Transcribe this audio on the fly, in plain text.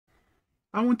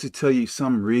I want to tell you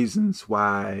some reasons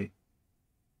why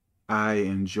I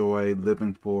enjoy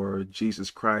living for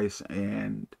Jesus Christ,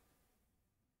 and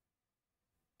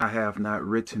I have not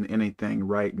written anything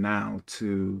right now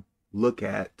to look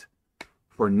at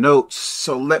for notes.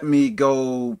 So let me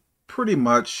go pretty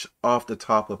much off the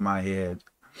top of my head.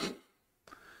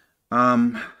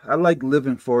 I like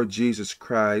living for Jesus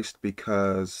Christ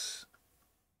because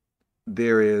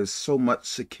there is so much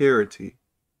security.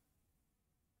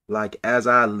 Like as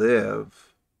I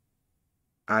live,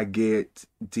 I get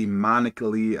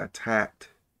demonically attacked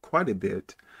quite a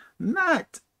bit.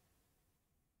 Not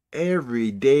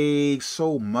every day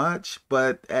so much,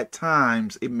 but at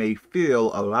times it may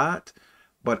feel a lot.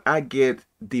 But I get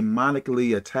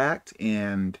demonically attacked,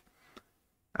 and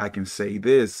I can say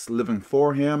this, living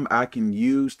for him, I can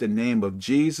use the name of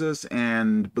Jesus,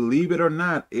 and believe it or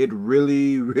not, it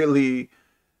really, really,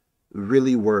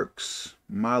 really works,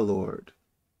 my Lord.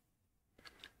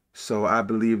 So I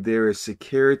believe there is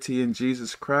security in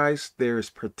Jesus Christ. There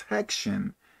is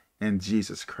protection in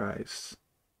Jesus Christ.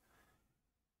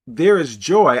 There is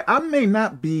joy. I may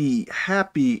not be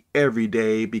happy every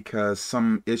day because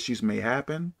some issues may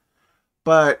happen,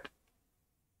 but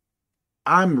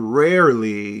I'm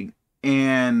rarely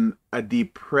in a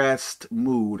depressed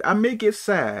mood. I may get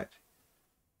sad,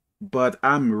 but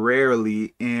I'm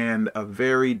rarely in a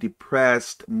very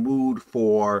depressed mood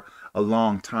for a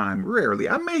long time. Rarely.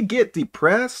 I may get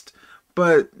depressed,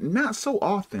 but not so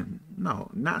often. No,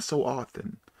 not so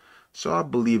often. So I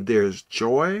believe there's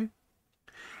joy.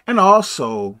 And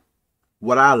also,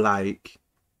 what I like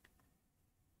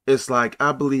is like,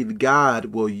 I believe God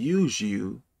will use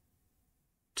you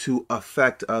to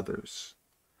affect others.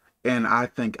 And I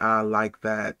think I like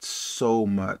that so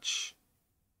much.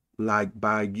 Like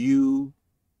by you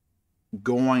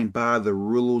going by the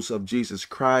rules of Jesus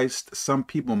Christ, some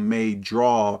people may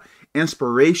draw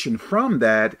inspiration from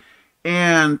that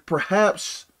and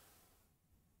perhaps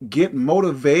get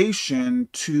motivation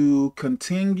to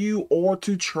continue or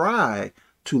to try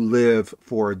to live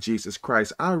for Jesus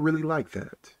Christ. I really like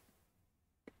that.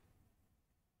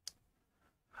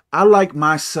 I like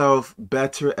myself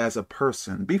better as a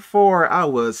person. Before I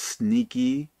was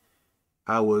sneaky,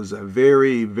 I was a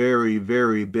very, very,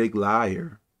 very big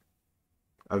liar,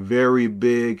 a very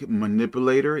big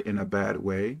manipulator in a bad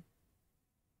way.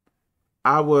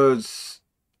 I was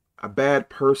a bad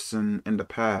person in the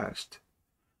past.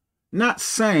 Not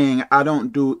saying I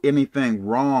don't do anything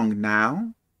wrong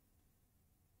now,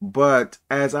 but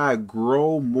as I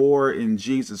grow more in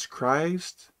Jesus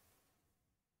Christ,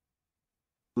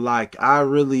 like I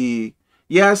really,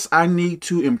 yes, I need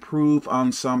to improve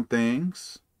on some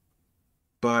things,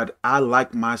 but I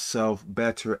like myself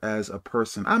better as a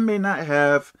person. I may not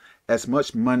have as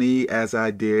much money as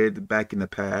I did back in the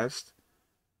past.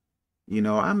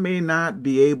 I may not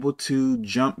be able to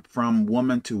jump from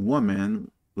woman to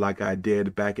woman like I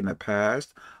did back in the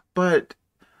past, but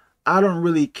I don't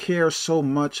really care so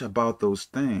much about those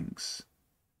things.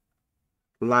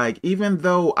 Like, even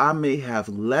though I may have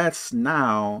less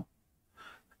now,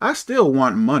 I still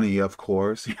want money, of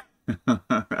course.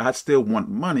 I still want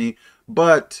money,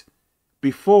 but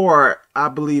before, I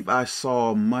believe I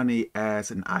saw money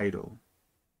as an idol.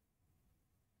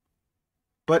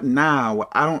 But now,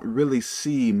 I don't really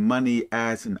see money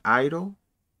as an idol.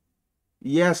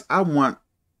 Yes, I want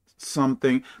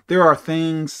something. There are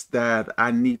things that I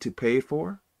need to pay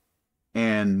for,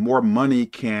 and more money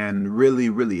can really,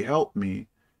 really help me.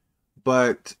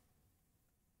 But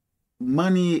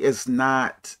money is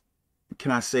not,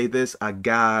 can I say this, a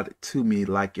God to me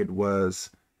like it was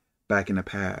back in the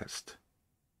past.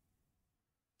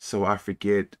 So I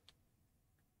forget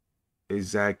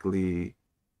exactly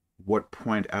what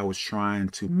point I was trying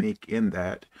to make in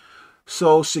that.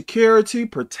 So security,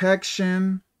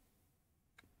 protection,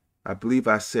 I believe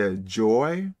I said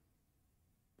joy,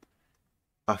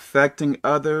 affecting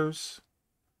others,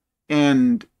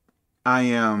 and I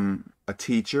am a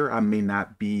teacher. I may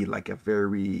not be like a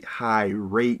very high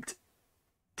rate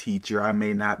teacher. I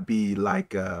may not be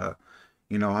like I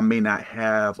may not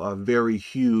have a very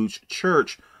huge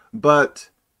church, but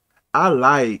I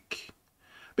like,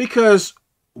 because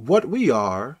what we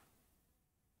are,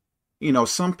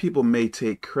 some people may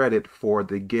take credit for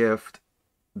the gift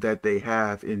that they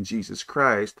have in Jesus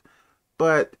Christ,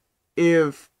 but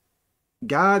if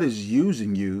God is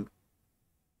using you,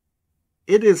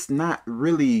 it is not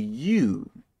really you,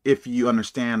 if you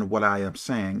understand what I am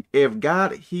saying. If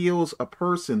God heals a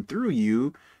person through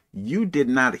you, you did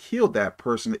not heal that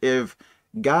person. If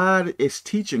God is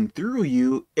teaching through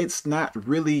you, it's not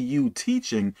really you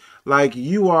teaching. Like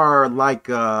you are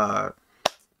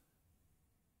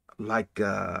like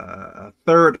a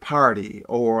third party,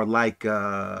 or like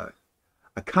a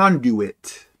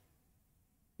conduit,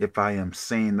 if I am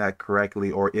saying that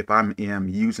correctly, or if I am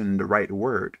using the right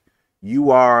word.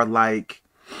 You are like,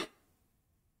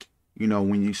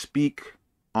 when you speak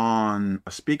on a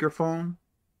speakerphone,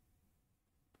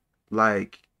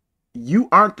 like, you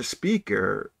aren't the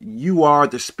speaker, you are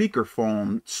the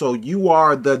speakerphone. So you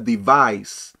are the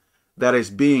device that is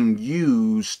being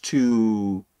used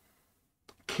to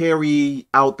carry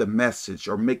out the message,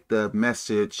 or make the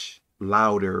message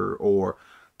louder, or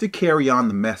to carry on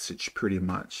the message, pretty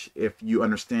much, if you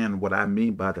understand what I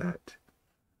mean by that.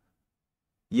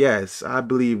 Yes, I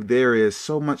believe there is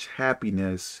so much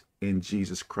happiness in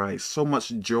Jesus Christ, so much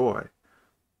joy.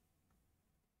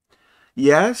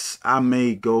 Yes, I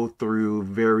may go through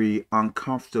very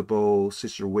uncomfortable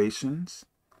situations.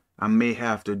 I may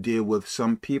have to deal with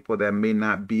some people that may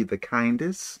not be the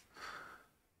kindest,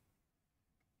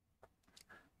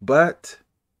 but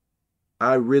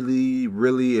I really,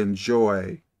 really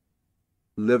enjoy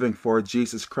living for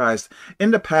Jesus Christ.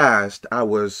 In the past, I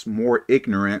was more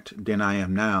ignorant than I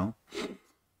am now.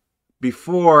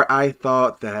 Before, I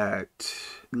thought that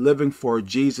living for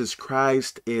Jesus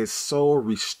Christ is so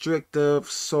restrictive,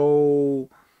 so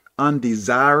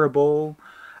undesirable.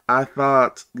 I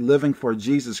thought living for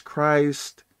Jesus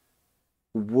Christ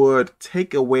would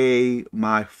take away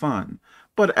my fun.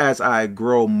 But as I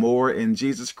grow more in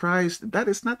Jesus Christ, that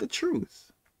is not the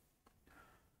truth.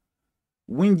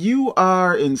 When you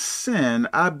are in sin,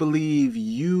 I believe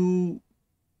you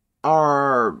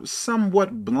are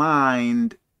somewhat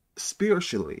blind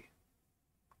spiritually.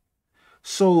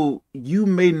 So you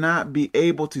may not be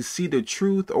able to see the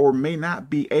truth, or may not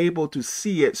be able to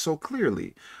see it so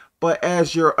clearly. But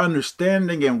as your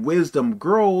understanding and wisdom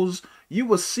grows, you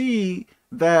will see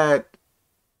that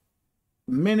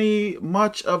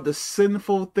much of the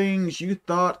sinful things you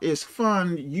thought is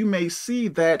fun, you may see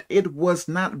that it was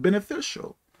not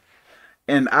beneficial.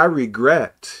 And I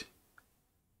regret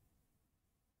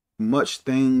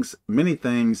many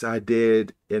things I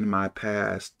did in my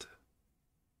past.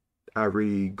 I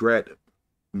regret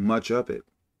much of it,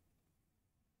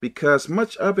 because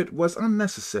much of it was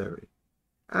unnecessary.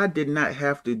 I did not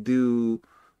have to do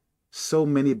so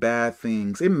many bad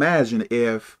things. Imagine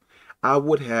if I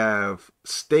would have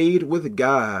stayed with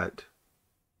God.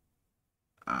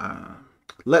 Uh,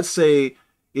 let's say,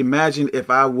 imagine if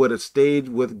I would have stayed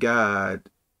with God,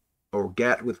 or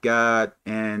got with God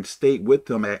and stayed with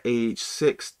Him at age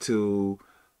 6 to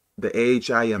the age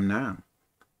I am now.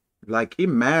 Like,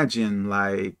 imagine,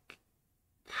 like,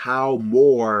 how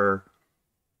more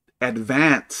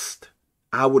advanced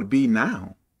I would be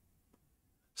now.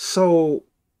 So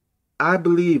I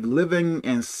believe living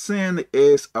in sin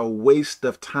is a waste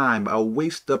of time, a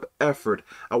waste of effort,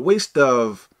 a waste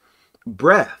of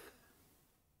breath.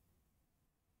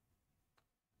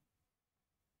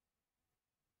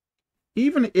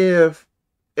 Even if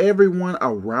everyone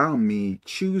around me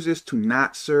chooses to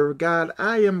not serve God,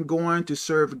 I am going to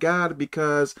serve God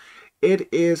because it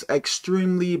is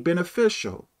extremely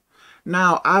beneficial.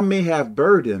 Now, I may have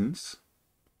burdens,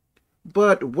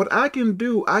 but what I can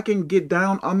do, I can get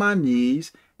down on my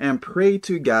knees and pray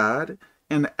to God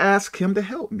and ask Him to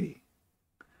help me.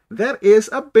 That is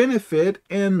a benefit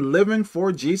in living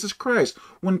for Jesus Christ.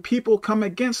 When people come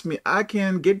against me, I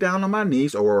can get down on my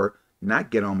knees, or not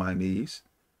get on my knees.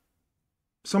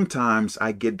 Sometimes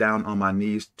I get down on my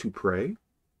knees to pray,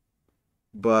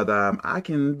 but I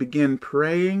can begin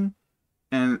praying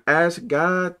and ask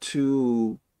God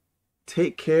to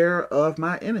take care of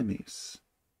my enemies.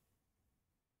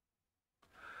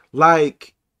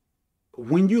 Like,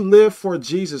 when you live for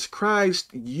Jesus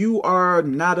Christ, you are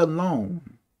not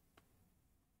alone.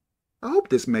 I hope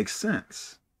this makes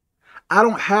sense. I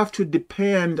don't have to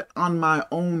depend on my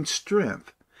own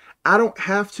strength. I don't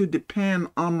have to depend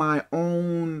on my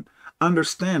own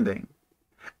understanding.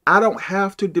 I don't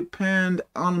have to depend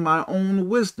on my own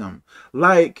wisdom.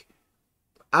 Like,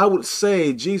 I would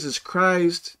say Jesus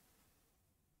Christ,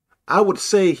 I would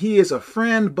say He is a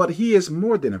friend, but He is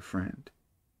more than a friend.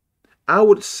 I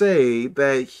would say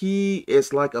that He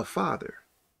is like a father.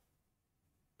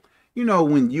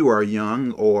 When you are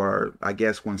young, or I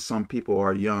guess when some people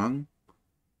are young,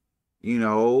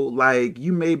 like,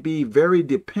 you may be very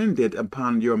dependent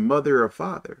upon your mother or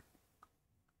father.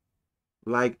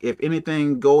 Like, if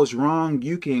anything goes wrong,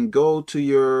 you can go to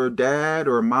your dad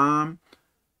or mom.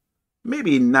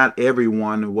 Maybe not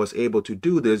everyone was able to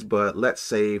do this, but let's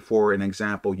say, for an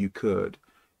example, you could.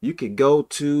 You could go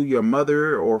to your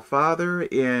mother or father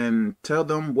and tell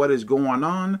them what is going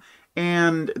on,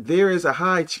 and there is a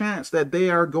high chance that they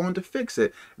are going to fix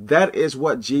it. That is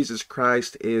what Jesus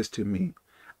Christ is to me.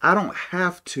 I don't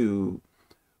have to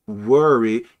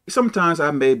worry. Sometimes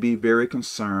I may be very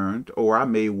concerned or I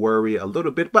may worry a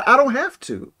little bit, but I don't have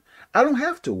to. I don't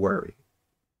have to worry.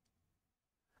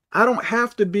 I don't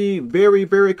have to be very,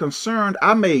 very concerned.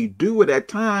 I may do it at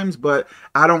times, but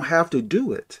I don't have to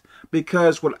do it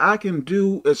because what I can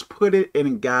do is put it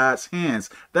in God's hands.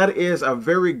 That is a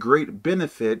very great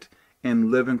benefit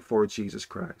in living for Jesus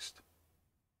Christ.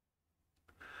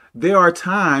 There are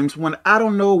times when I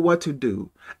don't know what to do.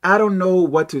 I don't know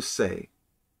what to say.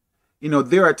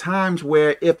 There are times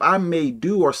where if I may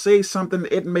do or say something,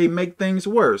 it may make things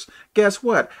worse. Guess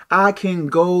what? I can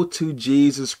go to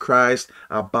Jesus Christ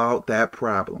about that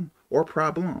problem or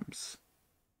problems.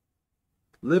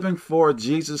 Living for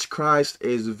Jesus Christ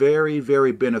is very,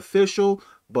 very beneficial,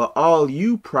 but all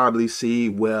you probably see,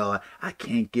 well, I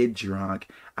can't get drunk.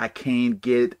 I can't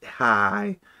get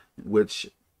high, which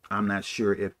I'm not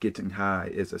sure if getting high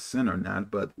is a sin or not,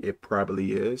 but it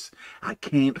probably is. I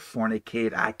can't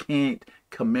fornicate. I can't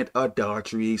commit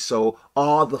adultery. So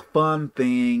all the fun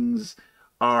things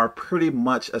are pretty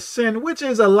much a sin, which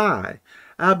is a lie.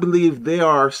 I believe there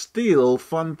are still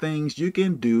fun things you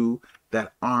can do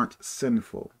that aren't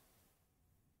sinful.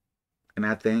 And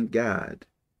I thank God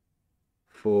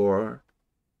for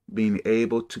being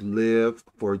able to live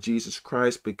for Jesus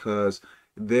Christ because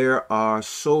there are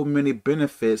so many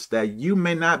benefits that you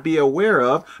may not be aware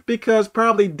of because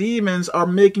probably demons are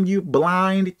making you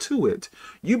blind to it.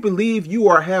 You believe you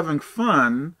are having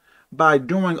fun by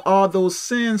doing all those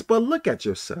sins, but look at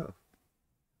yourself.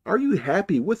 Are you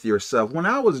happy with yourself? When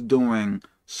I was doing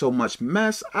so much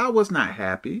mess, I was not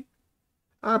happy.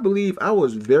 I believe I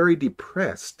was very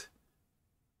depressed.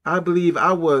 I believe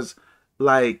I was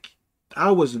very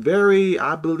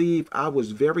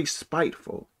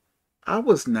spiteful. I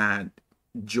was not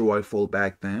joyful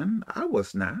back then. I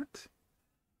was not.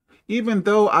 Even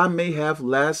though I may have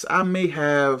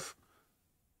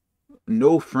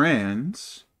no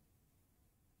friends,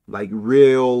 like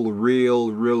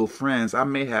real friends. I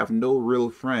may have no real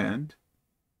friend.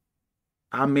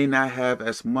 I may not have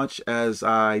as much as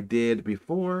I did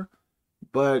before,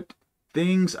 but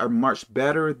things are much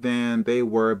better than they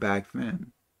were back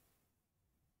then.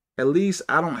 At least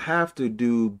I don't have to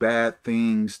do bad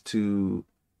things to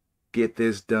get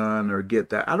this done or get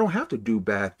that. I don't have to do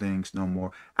bad things no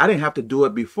more. I didn't have to do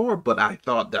it before, but I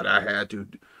thought that I had to,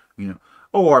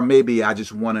 or maybe I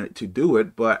just wanted to do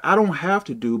it, but I don't have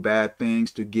to do bad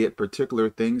things to get particular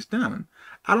things done.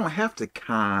 I don't have to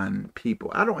con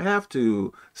people. I don't have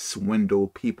to swindle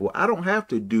people. I don't have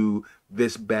to do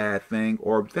this bad thing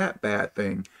or that bad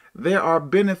thing. There are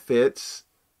benefits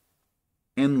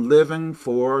in living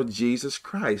for Jesus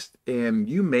Christ, and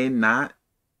you may not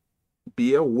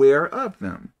be aware of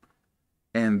them.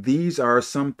 And these are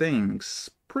some things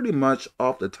pretty much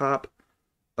off the top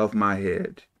of my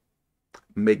head.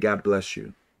 May God bless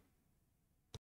you.